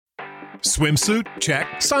Swimsuit? Check.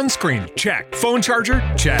 Sunscreen? Check. Phone charger?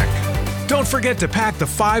 Check. Don't forget to pack the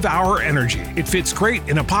 5-Hour Energy. It fits great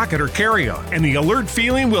in a pocket or carry-on, and the alert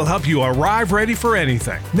feeling will help you arrive ready for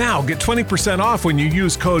anything. Now get 20% off when you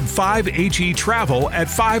use code 5HETRAVEL at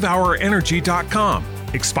 5hourenergy.com.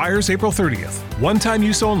 Expires April 30th. One-time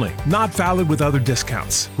use only. Not valid with other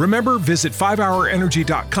discounts. Remember, visit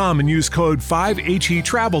 5hourenergy.com and use code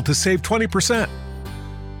 5HETRAVEL to save 20%.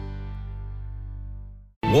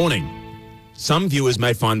 Warning. Some viewers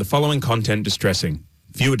may find the following content distressing.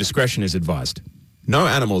 Viewer discretion is advised. No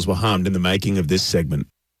animals were harmed in the making of this segment.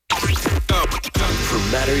 For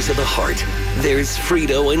matters of the heart, there's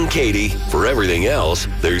Frito and Katie. For everything else,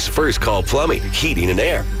 there's First Call Plumbing, Heating and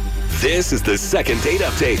Air. This is the second date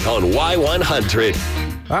update on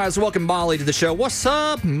Y100. All right, so welcome Molly to the show. What's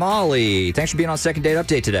up, Molly? Thanks for being on Second Date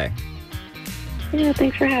Update today. Yeah,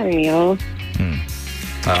 thanks for having me, y'all.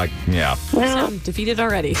 Yeah. Well, Sound defeated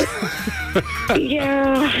already.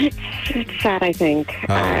 yeah, it's sad, I think.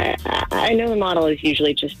 I know the model is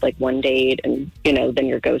usually just like one date and, then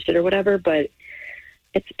you're ghosted or whatever, but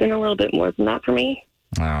it's been a little bit more than that for me.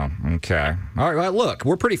 Oh, okay. All right, well, look,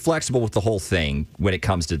 we're pretty flexible with the whole thing when it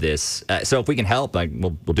comes to this. So if we can help,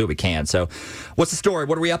 we'll do what we can. So what's the story?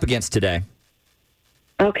 What are we up against today?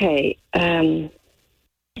 Okay.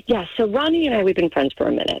 Yeah, so Ronnie and I, we've been friends for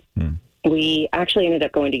a minute. We actually ended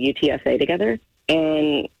up going to UTSA together,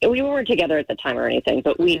 and we weren't together at the time or anything,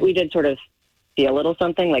 but we did sort of see a little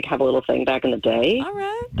something, like have a little thing back in the day. All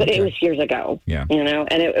right. But it was years ago, Yeah.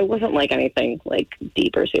 And it wasn't like anything like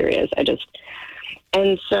deep or serious.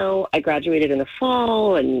 And so I graduated in the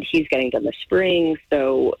fall, and he's getting done this spring.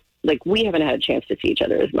 So, we haven't had a chance to see each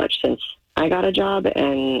other as much since I got a job,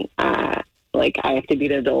 and, I have to be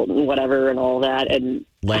an adult and whatever and all that. And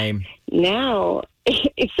Lame. now,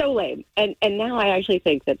 it's so lame. And now I actually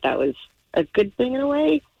think that was a good thing in a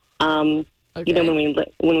way. Okay.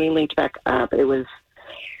 When we linked back up, it was,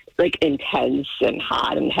 intense and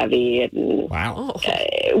hot and heavy. And Wow.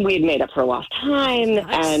 we had made up for lost time.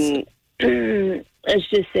 Nice. And let's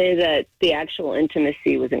just say that the actual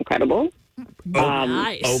intimacy was incredible.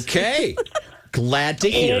 Nice. Okay. Glad to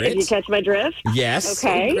hear Did you it. catch my drift? Yes.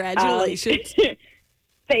 Okay. Congratulations.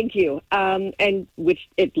 Thank you. And which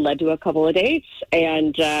it led to a couple of dates.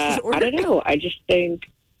 And I don't know. I just think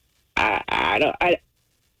I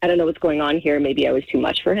don't know what's going on here. Maybe I was too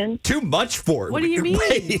much for him. Too much for it. What do you mean?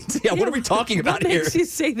 Wait. Yeah, what are we talking about what here? makes you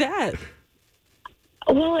say that?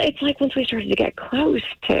 Well, it's like once we started to get close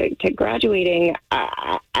to graduating,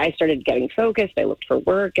 I started getting focused. I looked for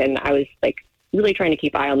work, and I was really trying to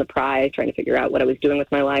keep eye on the prize, trying to figure out what I was doing with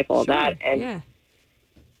my life, all that. And yeah.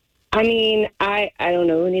 I mean, I don't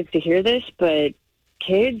know who needs to hear this, but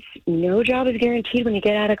kids, no job is guaranteed when you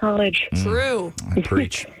get out of college. True.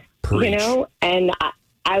 Preach. Preach. And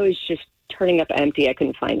I was just turning up empty. I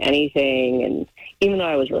couldn't find anything. And even though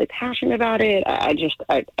I was really passionate about it, I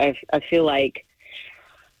feel like,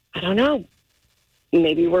 I don't know,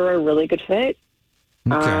 maybe we're a really good fit.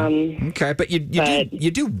 Okay. Okay, but you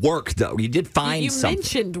do work though. You did find something. You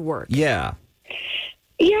mentioned work. Yeah.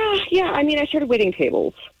 Yeah. I mean, I started waiting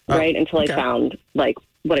tables, right, until I found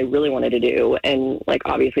what I really wanted to do, and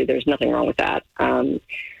obviously there's nothing wrong with that. I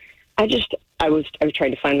was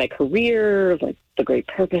trying to find my career, the great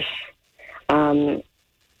purpose, and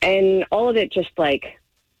all of it just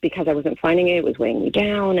because I wasn't finding it was weighing me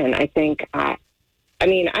down, and I think I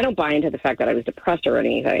don't buy into the fact that I was depressed or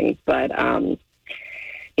anything, but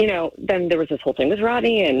then there was this whole thing with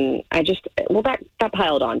Rodney, and that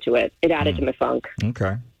piled onto it. It added to my funk.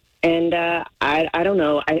 Okay. And I don't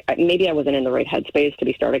know. Maybe I wasn't in the right headspace to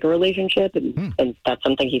be starting a relationship, and that's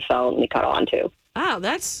something he felt and he caught on to. Wow,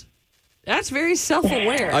 that's very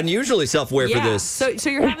self-aware. Unusually self-aware for this. So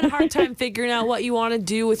you're having a hard time figuring out what you want to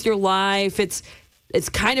do with your life. It's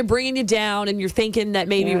kind of bringing you down, and you're thinking that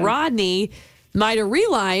maybe Rodney might have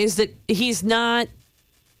realized that he's not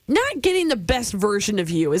getting the best version of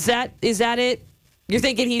you. Is that it? You're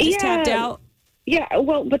thinking he just tapped out? Yeah,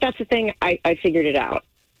 well, but that's the thing. I figured it out.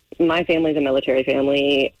 My family's a military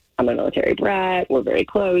family. I'm a military brat. We're very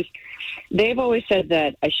close. They've always said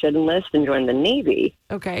that I should enlist and join the Navy.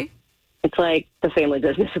 Okay. It's like the family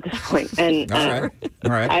business at this point. And All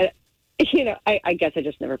right. I guess I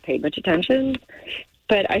just never paid much attention.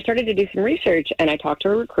 But I started to do some research, and I talked to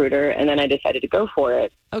a recruiter, and then I decided to go for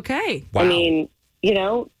it. Okay. Wow. I mean,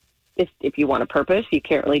 if you want a purpose, you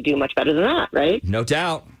can't really do much better than that, right? No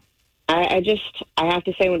doubt. I have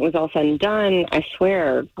to say, when it was all said and done, I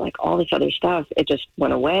swear, all this other stuff, it just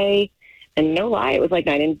went away. And no lie, it was like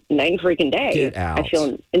night and freaking day. Get out. I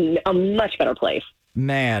feel in a much better place.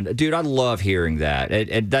 Man, dude, I love hearing that.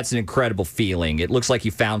 And that's an incredible feeling. It looks like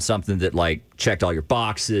you found something that, like, checked all your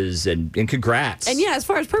boxes, and congrats. And yeah, as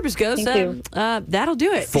far as purpose goes, that'll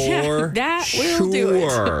do it. For that will do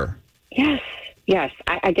it. Yes.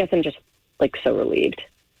 I guess I'm just, like, so relieved.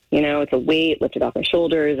 You know, it's a weight lifted off my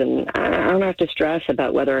shoulders, and I don't have to stress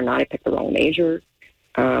about whether or not I picked the wrong major,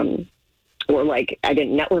 or, like, I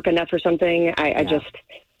didn't network enough or something. I just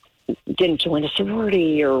didn't join a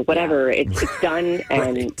sorority or whatever. Yeah. It's done,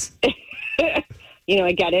 and you know,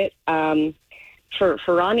 I get it. For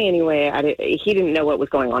Ronnie anyway, he didn't know what was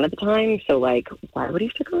going on at the time, so like, why would he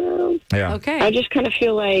stick around? Yeah. Okay. I just kind of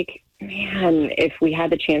feel like, man, if we had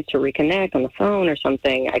the chance to reconnect on the phone or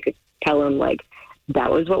something, I could tell him like that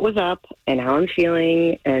was what was up and how I'm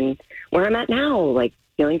feeling and where I'm at now, like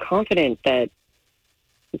feeling confident that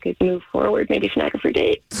we could move forward, maybe snag a free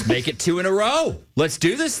date. Let's make it 2 in a row. Let's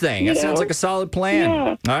do this thing. That sounds like a solid plan.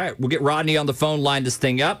 Yeah. All right, we'll get Rodney on the phone, line this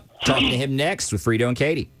thing up. Talking to him next with Frito and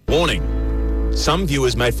Katie. Warning. Some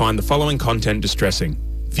viewers may find the following content distressing.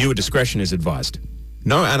 Viewer discretion is advised.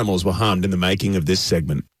 No animals were harmed in the making of this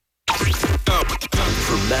segment.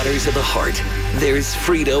 For matters of the heart, there's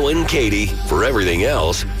Frito and Katie. For everything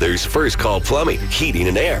else, there's First Call Plumbing, Heating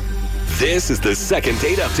and Air. This is the second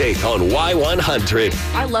date update on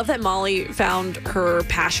Y100. I love that Molly found her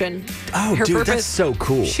passion. Oh, her dude, purpose. that's so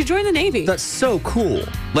cool. She joined the Navy. That's so cool.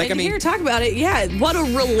 Like, and to hear her talk about it, yeah, what a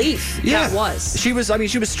relief that was. She was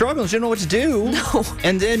struggling. She didn't know what to do. No.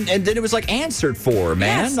 And then it was like answered for her,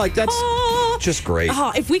 man. Yes. Like, that's just great.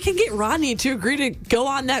 Oh, if we can get Rodney to agree to go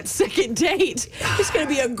on that second date, it's going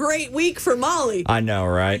to be a great week for Molly. I know,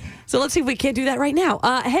 right? So let's see if we can't do that right now.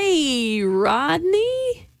 Hey,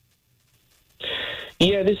 Rodney?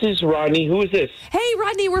 Yeah, this is Rodney. Who is this? Hey,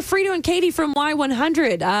 Rodney, we're Frito and Katie from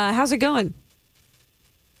Y100. How's it going?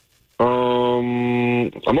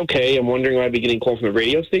 I'm okay. I'm wondering why I'd be getting called from the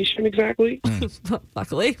radio station exactly.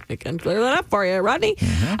 Luckily, I can clear that up for you, Rodney.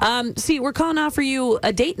 See, we're calling to offer you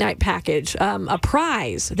a date night package, a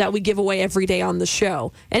prize that we give away every day on the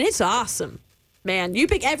show. And it's awesome, man. You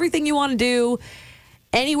pick everything you want to do,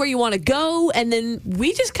 anywhere you want to go, and then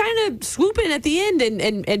we just kind of swoop in at the end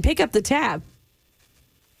and pick up the tab.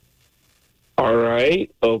 All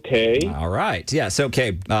right. Okay. All right. Yeah. So,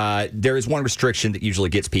 okay. There is one restriction that usually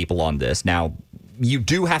gets people on this. Now, you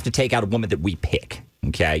do have to take out a woman that we pick.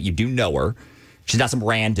 Okay. You do know her. She's not some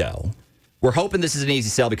rando. We're hoping this is an easy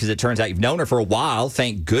sell because it turns out you've known her for a while.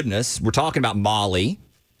 Thank goodness. We're talking about Molly.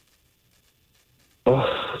 Oh,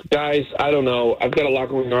 guys, I don't know. I've got a lot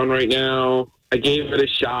going on right now. I gave it a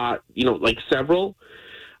shot, like several.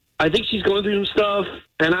 I think she's going through some stuff,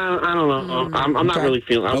 and I don't know. I'm not really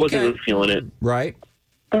feeling. I wasn't really feeling it. Right.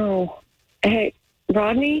 Oh, hey,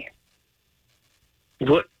 Rodney.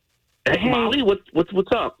 What? Hey, Molly,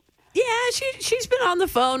 what's up? Yeah, she's been on the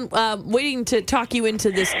phone waiting to talk you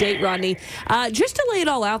into this date, Rodney. Just to lay it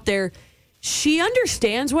all out there, she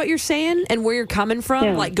understands what you're saying and where you're coming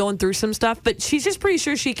from, like going through some stuff, but she's just pretty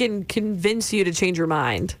sure she can convince you to change your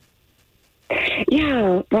mind.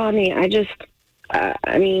 Yeah, Rodney, I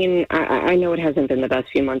know it hasn't been the best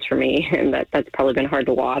few months for me, and that's probably been hard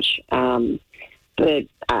to watch. But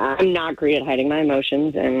I'm not great at hiding my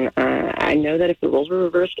emotions, and I know that if the roles were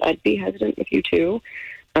reversed, I'd be hesitant with you too.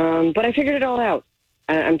 But I figured it all out.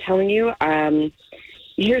 I'm telling you,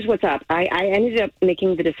 here's what's up. I ended up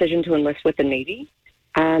making the decision to enlist with the Navy,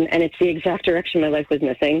 and it's the exact direction my life was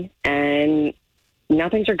missing. And now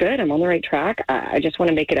things are good. I'm on the right track. I just want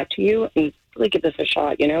to make it up to you and really give this a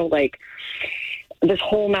shot, like this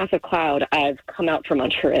whole massive cloud, I've come out from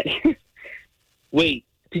under it. Wait,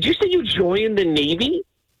 did you say you joined the Navy?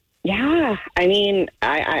 Yeah.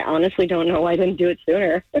 I honestly don't know why I didn't do it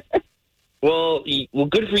sooner. Well,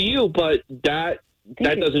 good for you, but that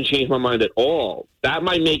doesn't change my mind at all. That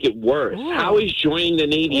might make it worse. Ooh. How is joining the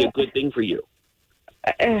Navy a good thing for you?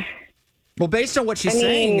 Well, based on what she's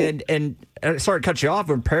saying, and sorry to cut you off,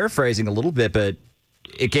 I'm paraphrasing a little bit, but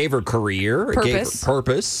it gave her career, it gave her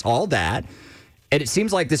purpose, all that. And it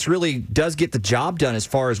seems like this really does get the job done as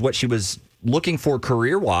far as what she was looking for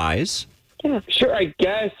career-wise. Yeah. Sure, I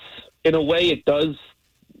guess in a way it does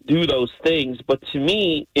do those things, but to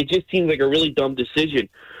me, it just seems like a really dumb decision.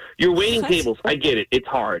 You're waiting tables. I get it. It's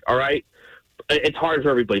hard, all right? It's hard for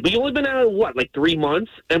everybody. But you've only been out of, 3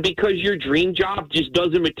 months? And because your dream job just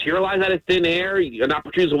doesn't materialize out of thin air, an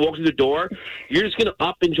opportunity to walk through the door, you're just going to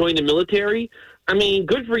up and join the military?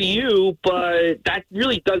 Good for you, but that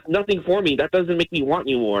really does nothing for me. That doesn't make me want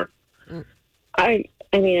you more.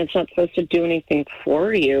 It's not supposed to do anything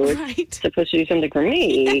for you. Right. It's supposed to do something for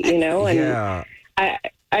me, And Yeah.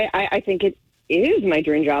 I think is my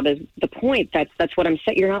dream job is the point. That's what I'm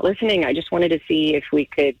saying. You're not listening. I just wanted to see if we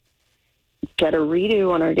could get a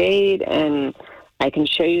redo on our date, and I can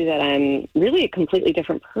show you that I'm really a completely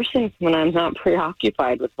different person when I'm not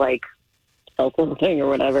preoccupied with like self-loathing or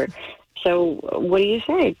whatever. So what do you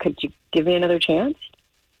say? Could you give me another chance?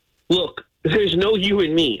 Look, there's no you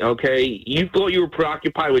and me, okay? You thought you were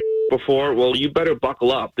preoccupied with before. Well, you better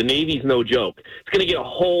buckle up. The Navy's no joke. It's going to get a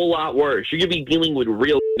whole lot worse. You're going to be dealing with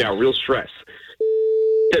real stress.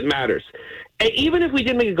 That matters. And even if we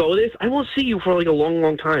didn't make a go of this, I won't see you for like a long,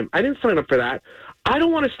 long time. I didn't sign up for that. I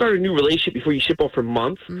don't want to start a new relationship before you ship off for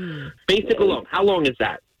months. Basic alone. How long is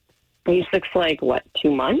that? Basic's like, what,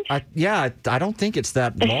 2 months? I don't think it's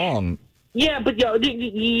that long. Yeah, but then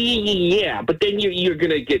you're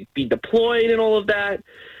gonna be deployed and all of that,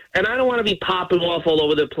 and I don't want to be popping off all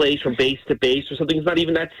over the place from base to base or something that's not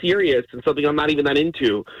even that serious and something I'm not even that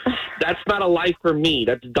into. That's not a life for me.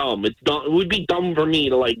 That's dumb. It would be dumb for me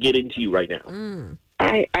to like get into you right now.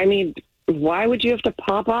 I mean, why would you have to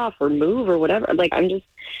pop off or move or whatever? Like, I'm just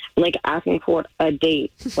like asking for a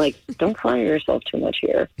date. Like, don't fire yourself too much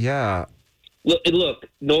here. Yeah. Look,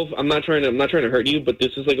 no, I'm not trying to hurt you, but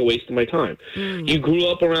this is like a waste of my time. You grew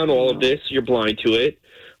up around all of this. You're blind to it.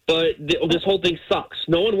 But this whole thing sucks.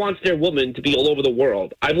 No one wants their woman to be all over the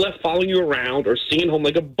world. I've left following you around or singing home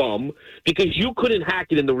like a bum because you couldn't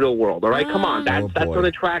hack it in the real world, all right? Come on. That's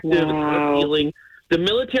unattractive. It's not appealing. The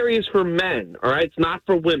military is for men, all right? It's not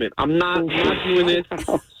for women. I'm not doing this.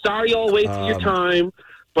 Sorry y'all wasted your time.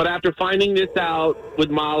 But after finding this out with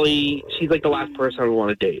Molly, she's like the last person I would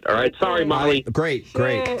want to date. All right, sorry, Molly. Great.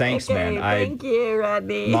 Thanks, man. Thank you,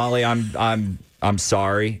 Rodney. Molly, I'm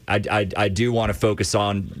sorry. I do want to focus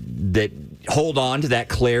on that. Hold on to that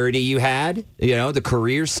clarity you had. You know, the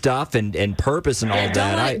career stuff and purpose and all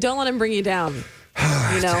that. Don't let him bring you down.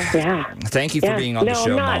 You know. Yeah. Thank you for being on the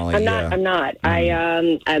show, Molly. I'm not.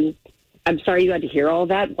 I'm sorry you had to hear all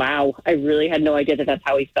that. Wow. I really had no idea that that's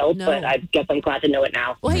how he felt, but I guess I'm glad to know it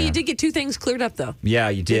now. Well, hey, you did get 2 things cleared up, though. Yeah,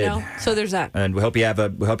 you did. You know? So there's that. And we hope you have a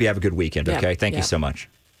good weekend, okay? Thank you so much.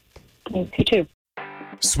 You too.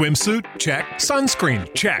 Swimsuit? Check.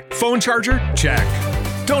 Sunscreen? Check. Phone charger? Check.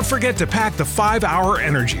 Don't forget to pack the 5-Hour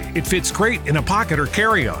Energy. It fits great in a pocket or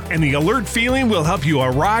carry-on, and the alert feeling will help you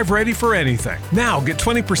arrive ready for anything. Now get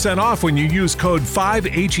 20% off when you use code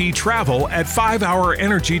 5HETRAVEL at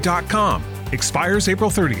 5hourenergy.com. Expires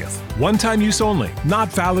April 30th. One-time use only.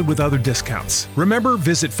 Not valid with other discounts. Remember,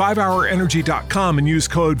 visit 5hourenergy.com and use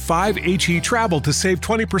code 5HETRAVEL to save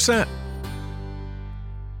 20%.